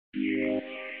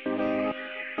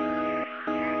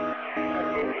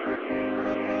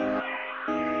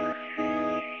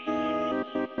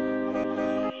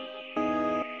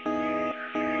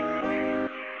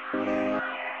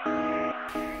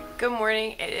Good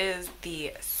morning. It is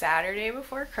the Saturday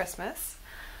before Christmas.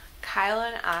 Kyle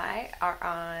and I are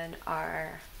on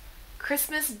our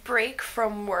Christmas break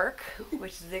from work,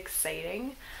 which is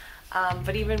exciting.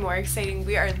 But even more exciting,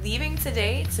 we are leaving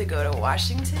today to go to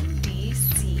Washington,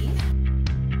 D.C.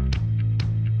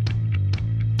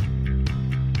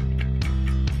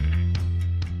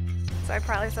 So I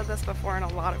probably said this before in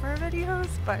a lot of our videos,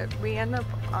 but we end up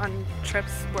on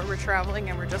trips where we're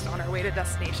traveling and we're just on our way to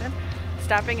destination,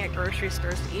 stopping at grocery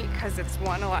stores to eat because it's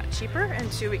one, a lot cheaper, and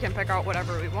two, we can pick out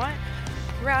whatever we want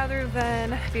rather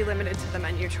than be limited to the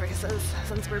menu choices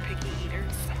since we're picky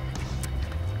eaters.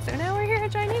 So now we're here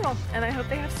at Giant Eagle and I hope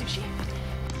they have sushi.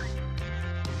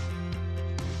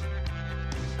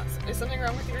 Is something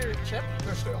wrong with your chip?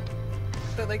 They're stale.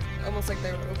 They're like almost like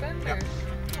they were open? Yeah.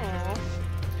 Aww.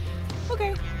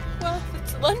 Okay, well,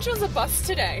 lunch was a bust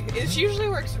today. It usually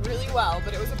works really well,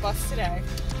 but it was a bust today.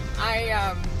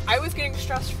 I was getting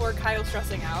stressed for Kyle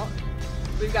stressing out.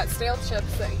 We've got stale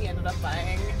chips that he ended up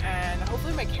buying, and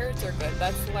hopefully my carrots are good.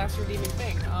 That's the last redeeming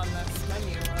thing on this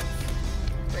menu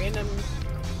of random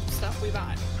stuff we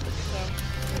bought. So,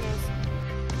 who knows?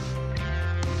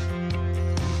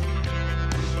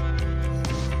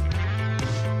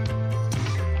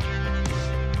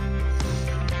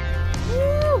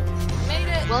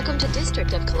 Welcome to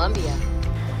District of Columbia.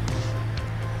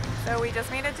 So we just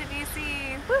made it to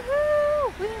DC.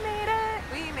 Woohoo! We made it!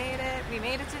 We made it! We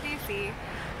made it to DC.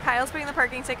 Kyle's putting the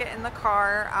parking ticket in the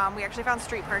car. We actually found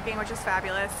street parking, which is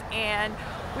fabulous. And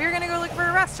we are gonna go look for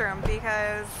a restroom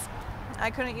because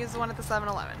I couldn't use the one at the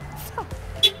 7-Eleven. So,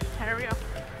 here we go.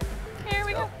 Here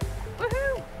we go.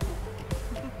 Woohoo!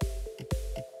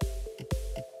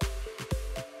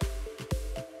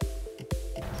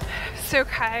 So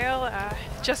Kyle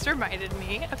just reminded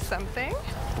me of something.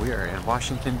 We are in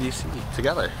Washington, D.C.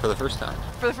 together for the first time.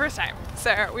 For the first time.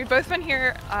 So we've both been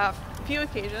here a few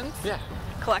occasions. Yeah.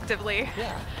 Collectively.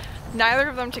 Yeah. Neither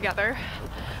of them together.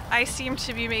 I seem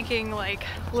to be making like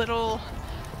little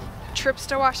trips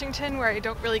to Washington where I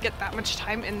don't really get that much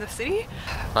time in the city.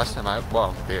 Last time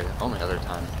the only other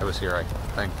time I was here, I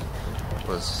think,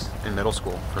 was in middle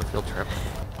school for a field trip.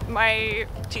 My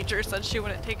teacher said she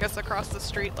wouldn't take us across the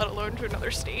street, let alone to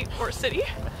another state or city.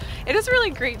 It is really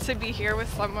great to be here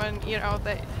with someone, you know,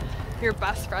 that you're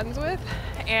best friends with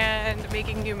and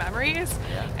making new memories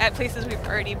at places we've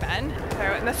already been. So,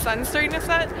 and the sun's starting to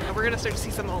set. We're gonna start to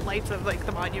see some of the lights of like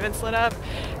the monuments lit up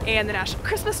and the National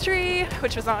Christmas tree,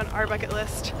 which was on our bucket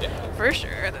list for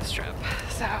sure this trip.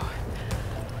 So,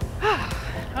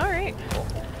 all right. Cool.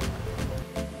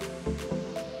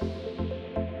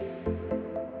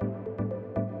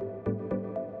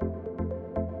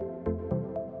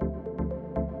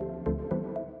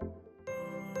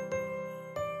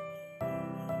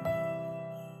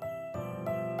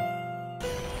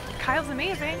 Kyle's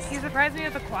amazing. He surprised me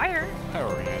with the choir. I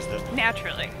organized it.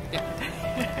 Naturally. Yeah.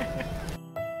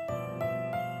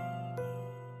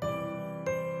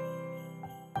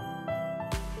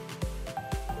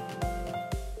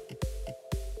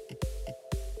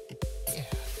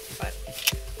 But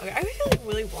okay, I feel like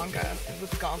Willy Wonka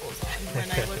with goggles on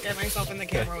when I look at myself in the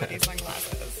camera with these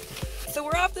sunglasses. So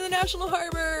we're off to the National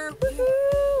Harbor.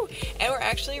 Woohoo! And we're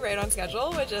actually right on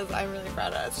schedule, which is I'm really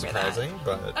proud of us for that. Surprising,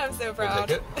 but I'm so proud.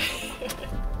 We'll take it.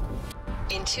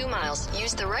 In 2 miles,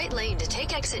 use the right lane to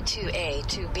take exit 2A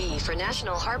to B for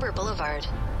National Harbor Boulevard.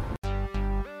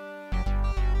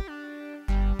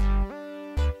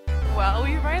 Well,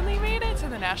 we finally made it to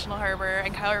the National Harbor,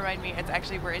 and Kyle reminded me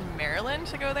we're in Maryland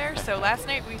to go there. So last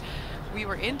night we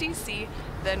were in DC,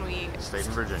 then we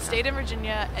stayed in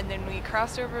Virginia, and then we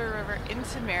crossed over the river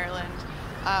into Maryland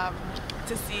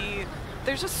to see.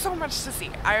 There's just so much to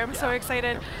see. I am so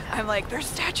excited. I'm like, there's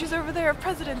statues over there of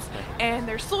presidents, and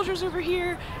there's soldiers over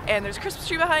here, and there's a Christmas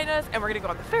tree behind us, and we're gonna go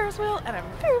on the Ferris wheel, and I'm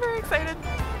very, very excited.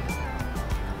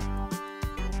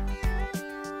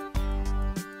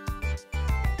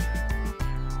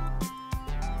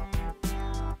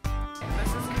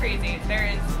 This is crazy. There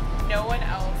is no one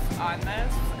else on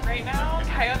this right now.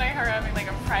 Kyle and I are having like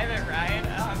a private ride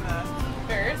on the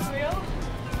Ferris wheel.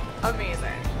 Amazing.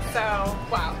 So,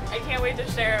 wow, I can't wait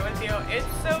to share it with you. It's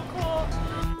so cool.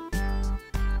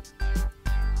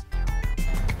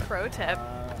 Pro tip,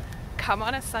 come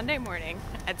on a Sunday morning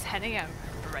at 10 a.m.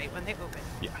 right when they open.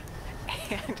 Yeah.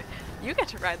 And you get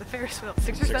to ride the Ferris wheel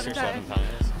 6 or 7 times.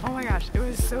 Oh my gosh, it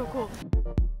was so cool.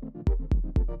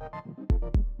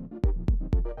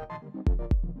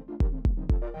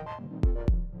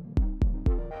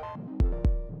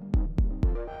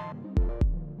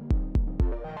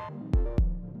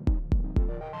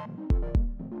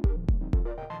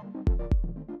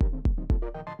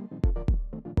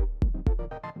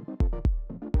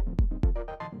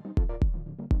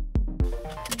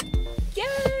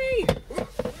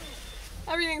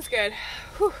 everything's good.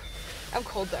 Whew. I'm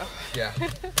cold though. Yeah.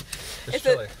 It's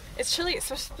chilly. It's chilly,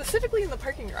 specifically in the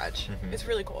parking garage. It's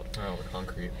really cold. Oh, the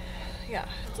concrete. Yeah,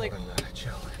 it's like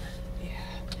chilling. Yeah.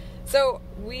 So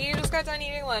we just got done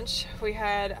eating lunch. We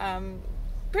had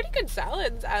pretty good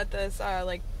salads at this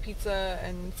like pizza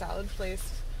and salad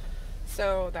place.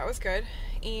 So that was good.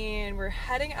 And we're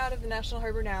heading out of the National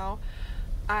Harbor now.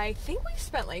 I think we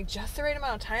spent like just the right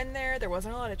amount of time there. There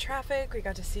wasn't a lot of traffic. We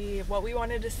got to see what we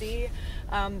wanted to see.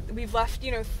 We've left,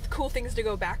 you know, cool things to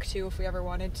go back to if we ever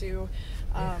wanted to.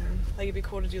 Like it'd be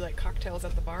cool to do like cocktails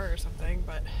at the bar or something,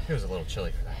 but it was a little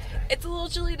chilly for that today. It's a little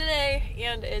chilly today,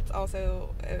 and it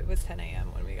was 10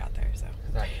 a.m. when we got there, so.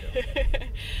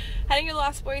 Heading to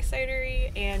Lost Boy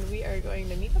Cidery, and we are going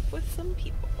to meet up with some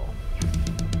people.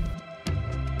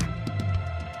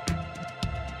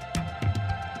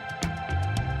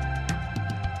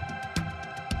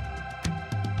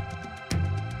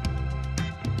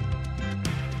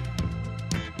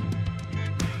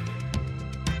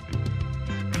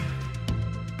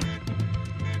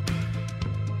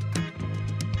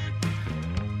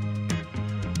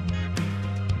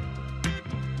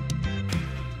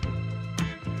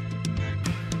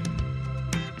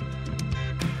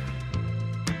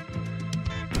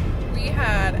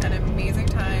 Had an amazing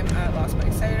time at Lost Boy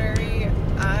Cidery.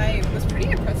 I was pretty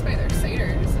impressed by their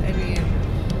ciders. I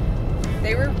mean,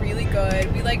 they were really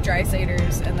good. We like dry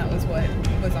ciders, and that was what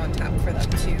was on tap for them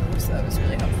too, so that was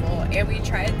really helpful. And we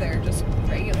tried their just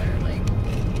regular, like,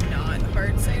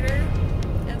 non-hard cider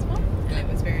as well, and it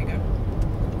was very good.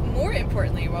 More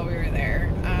importantly, while we were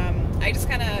there, I just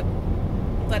kind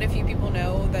of let a few people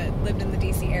know that lived in the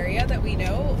DC area that we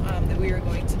know that we were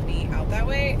going to be out that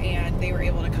way, and they were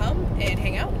able to come and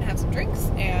hang out and have some drinks,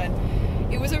 and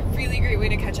it was a really great way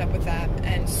to catch up with them,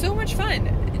 and so much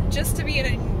fun just to be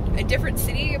in a different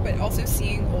city, but also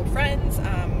seeing old friends.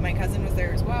 My cousin was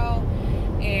there as well,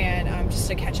 and just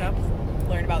to catch up,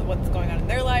 learn about what's going on in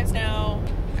their lives now.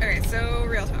 Alright, so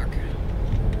real talk.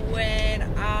 When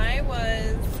I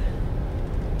was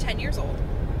 10 years old,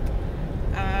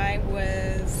 I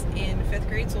was in 5th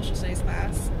grade social studies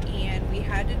class, and we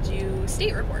had to do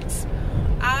state reports.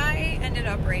 I ended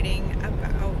up writing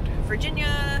about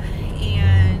Virginia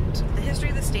and the history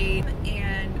of the state,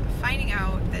 and finding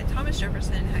out that Thomas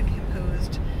Jefferson had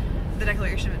composed the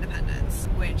Declaration of Independence,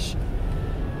 which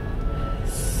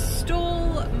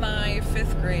stole my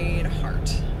 5th grade heart.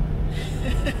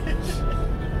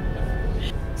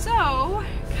 So,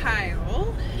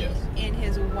 Kyle, yes, in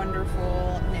his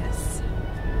wonderfulness,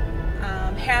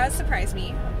 has surprised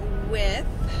me with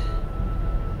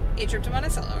a trip to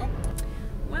Monticello.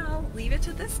 Well, leave it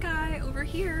to this guy over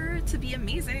here to be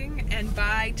amazing and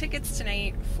buy tickets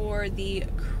tonight for the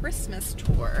Christmas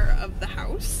tour of the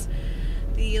house,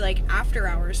 the like after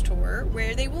hours tour,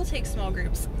 where they will take small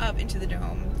groups up into the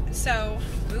dome. So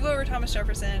move over, Thomas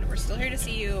Jefferson. We're still here to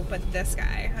see you, but this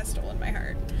guy has stolen my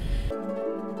heart.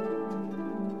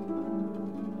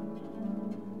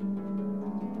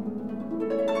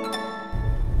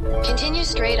 Continue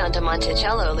straight onto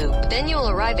Monticello Loop, then you'll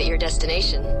arrive at your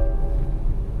destination.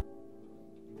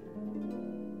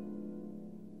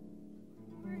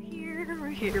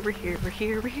 We're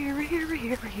here.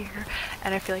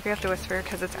 And I feel like we have to whisper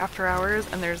because it's after hours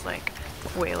and there's like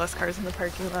way less cars in the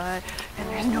parking lot and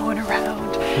there's no one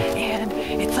around. And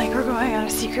it's like we're going on a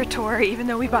secret tour even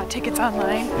though we bought tickets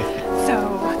online.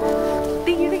 So,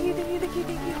 thank you.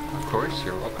 Of course,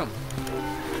 you're welcome.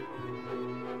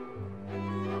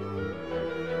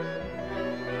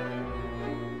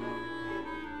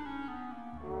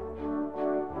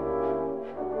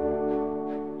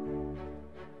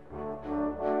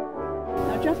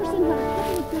 Jefferson had a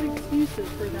couple of good excuses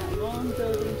for that long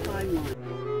building timeline.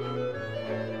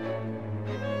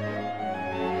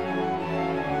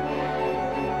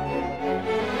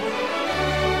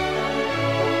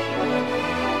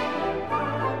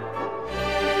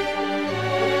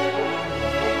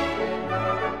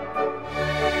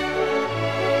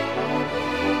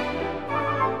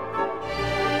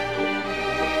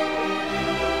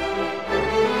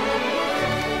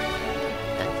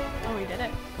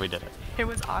 We did it. It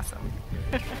was awesome.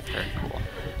 Very cool.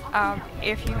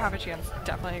 If you have a chance,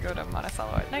 definitely go to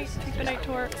Monticello at night, take the night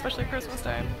tour, especially Christmas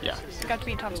time. Yeah. We got to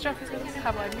meet Thomas Jefferson,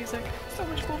 have live music, so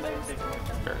much cool things.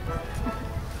 Sure.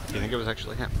 Do you think it was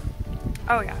actually him?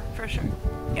 Oh yeah, for sure.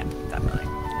 Yeah, definitely.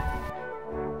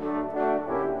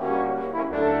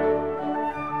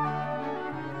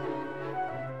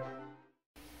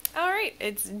 Alright,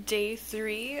 it's day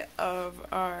 3 of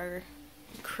our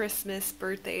Christmas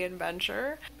birthday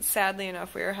adventure. Sadly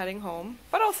enough, we are heading home,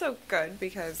 but also good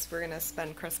because we're going to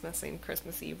spend Christmas and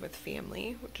Christmas Eve with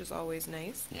family, which is always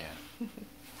nice. Yeah.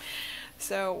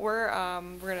 So we're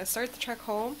going to start the trek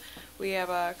home. We have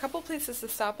a couple places to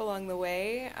stop along the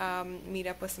way, meet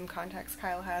up with some contacts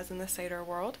Kyle has in the cider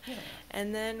world,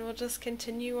 and then we'll just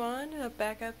continue on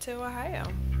back up to Ohio.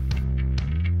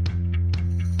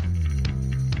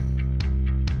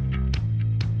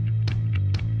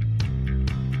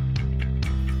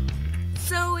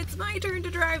 So it's my turn to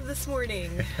drive this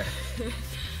morning.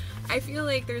 I feel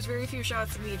like there's very few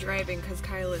shots of me driving because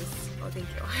Kyle is, oh thank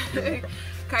you.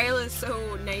 Kyle is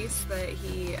so nice that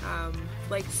he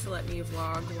likes to let me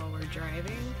vlog while we're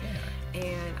driving. Yeah.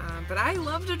 And but I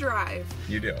love to drive.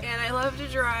 You do. And I love to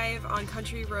drive on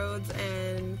country roads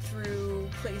and through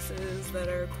places that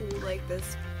are cool like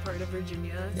this part of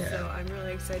Virginia. Yeah. So I'm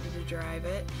really excited to drive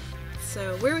it.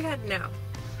 So where are we heading now?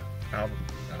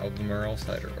 Albemarle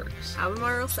Cider Works.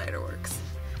 Albemarle Cider Works.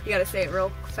 You gotta say it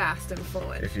real fast and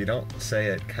fluent. If you don't say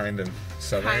it kind of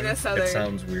southern, it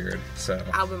sounds weird. So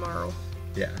Albemarle.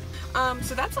 Yeah.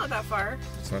 So that's not that far.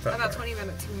 It's not that about far. 20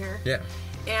 minutes from here. Yeah.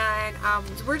 And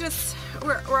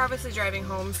we're obviously driving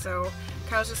home, so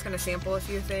Kyle's just gonna sample a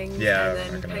few things. Yeah.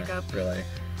 And then pick up. Really.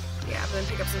 Yeah, but then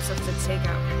pick up some stuff to take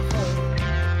out home.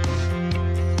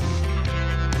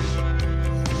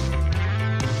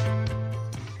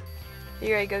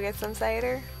 You ready to go get some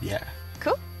cider? Yeah.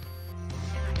 Cool.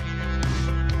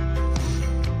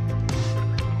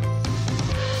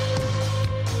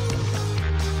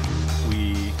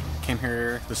 We came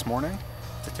here this morning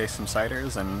to taste some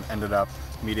ciders and ended up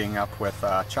meeting up with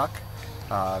Chuck,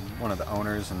 one of the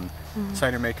owners and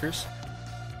cider makers.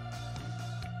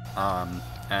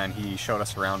 And he showed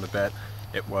us around a bit.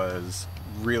 It was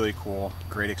really cool,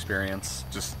 great experience.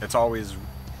 It's always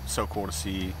so cool to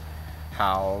see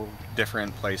how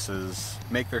different places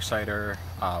make their cider,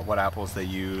 what apples they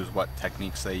use, what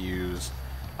techniques they use.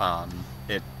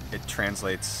 It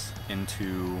translates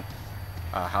into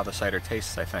how the cider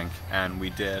tastes, I think. And we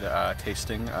did a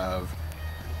tasting of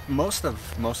most of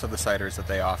the ciders that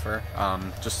they offer.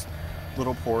 Just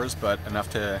little pours, but enough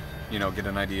to get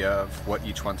an idea of what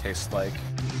each one tastes like.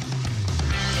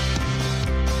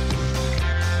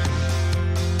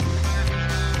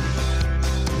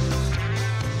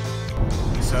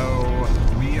 So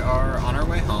we are on our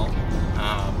way home.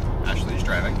 Ashley's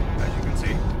driving, as you can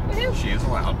see. Woo-hoo. She is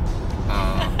allowed.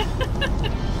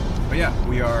 But yeah,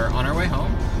 we are on our way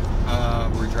home.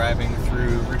 We're driving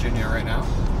through Virginia right now,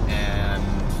 and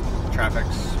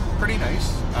traffic's pretty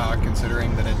nice,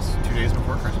 considering that it's 2 days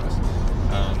before Christmas.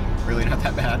 Really not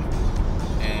that bad.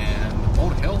 And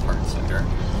Old Hill Hard Cider.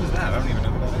 What is that? I don't even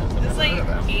know what that is. It's like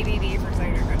ADD for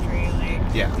cider country.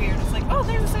 Like, yeah. We're just like, oh,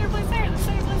 there's a cider place there, there's a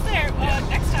cider place there. Well,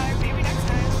 next time, maybe next time.